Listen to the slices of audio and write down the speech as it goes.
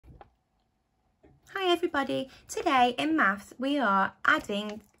Hi everybody, today in maths we are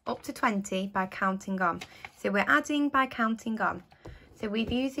adding up to 20 by counting on. So we're adding by counting on. So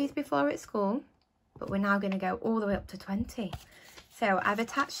we've used these before at school, but we're now going to go all the way up to 20. So I've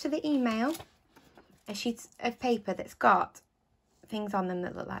attached to the email a sheet of paper that's got things on them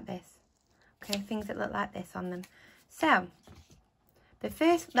that look like this. Okay, things that look like this on them. So the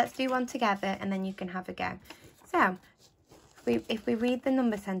first, let's do one together and then you can have a go. So if we read the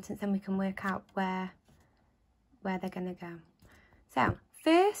number sentence, then we can work out where they're going to go. So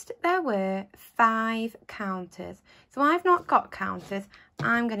first there were 5 counters. So I've not got counters,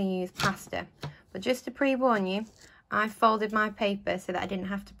 I'm going to use pasta. But just to pre-warn you, I folded my paper so that I didn't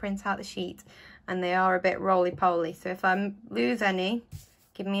have to print out the sheet, and they are a bit roly-poly. So if I lose any,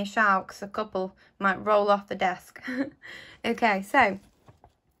 give me a shout, because a couple might roll off the desk. Okay, so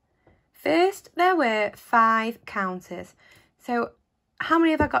first there were 5 counters. So how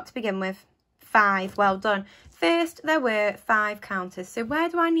many have I got to begin with? 5, well done. First there were 5 counters. So where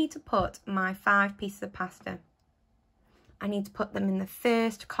do I need to put my 5 pieces of pasta? I need to put them in the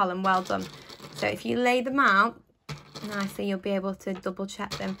first column, well done. So if you lay them out nicely, you'll be able to double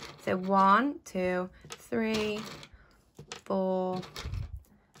check them. So 1, 2, 3, 4,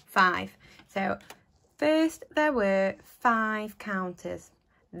 5. So first there were 5 counters.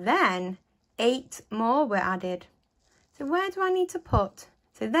 Then 8 more were added. So where do I need to put?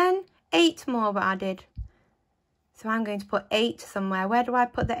 So then 8 more were added. So I'm going to put 8 somewhere. Where do I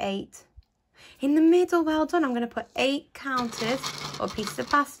put the 8? In the middle, well done. I'm going to put 8 counters or pieces of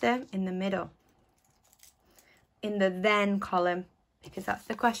pasta in the middle. In the then column, because that's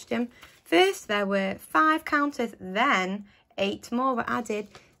the question. First there were 5 counters, then 8 more were added.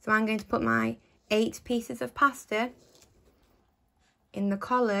 So I'm going to put my 8 pieces of pasta in the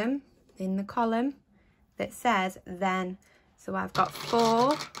column that says then. So I've got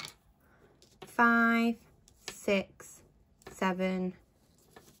 4, 5, 6, 7,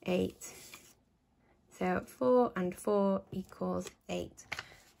 8. So 4 and 4 equals 8.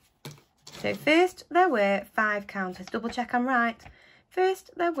 So first there were 5 counters. Double check I'm right.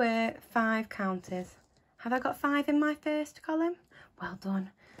 First there were 5 counters. Have I got 5 in my first column? Well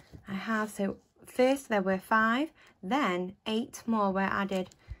done. I have. So first there were 5, then 8 more were added.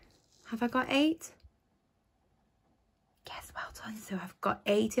 Have I got 8? Yes, well done. So I've got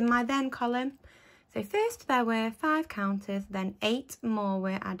 8 in my then column. So first there were 5 counters, then 8 more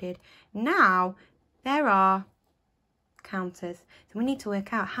were added. Now there are counters. So we need to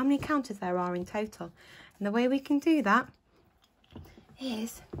work out how many counters there are in total. And the way we can do that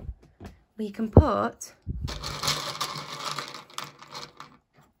is we can put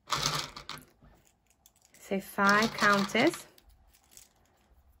so 5 counters,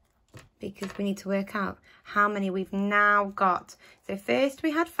 because we need to work out how many we've now got. So first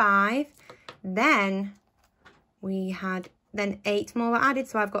we had 5, then 8 more were added.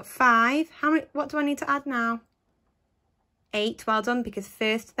 So I've got 5. How many? What do I need to add now? 8, well done, because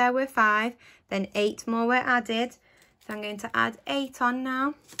first there were 5, then 8 more were added. So I'm going to add 8 on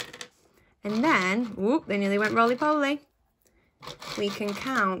now. And then, whoop, they nearly went roly-poly. We can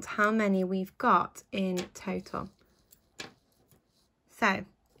count how many we've got in total. So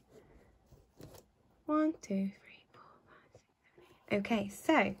 1, 2, 3, 4, 5, 6, 7, 8. Okay,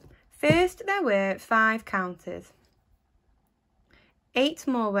 so first there were 5 counters. 8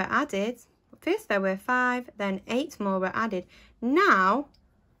 more were added. First there were 5, then 8 more were added. Now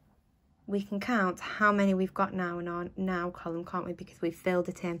we can count how many we've got now in our now column, can't we? Because we've filled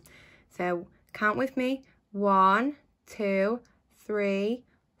it in. So count with me. 1, 2, 3,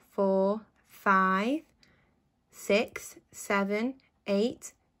 4, 5, 6, 7,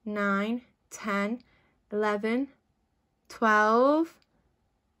 8, 9, 10, 11, 12,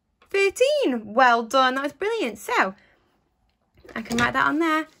 13. Well done. That was brilliant. So I can write that on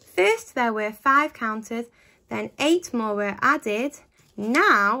there. First there were 5 counters, then 8 more were added.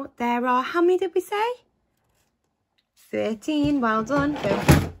 Now there are, how many did we say? 13, well done.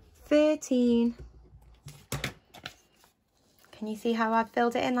 So 13. Can you see how I've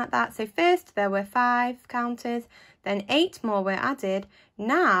filled it in like that? So first there were 5 counters, then 8 more were added.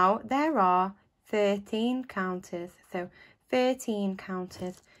 Now there are 13 counters. So 13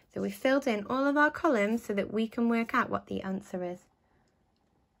 counters. So we filled in all of our columns so that we can work out what the answer is.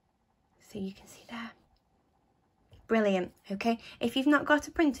 So you can see there. Brilliant. Okay, if you've not got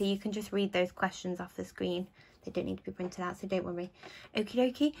a printer, you can just read those questions off the screen. They don't need to be printed out, so don't worry. Okie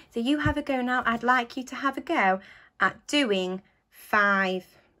dokie. So you have a go now. I'd like you to have a go at doing 5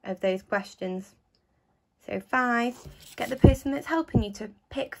 of those questions. So 5, get the person that's helping you to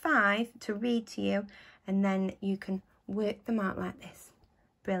pick 5 to read to you, and then you can work them out like this.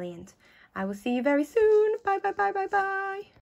 Brilliant. I will see you very soon. Bye, bye, bye, bye, bye.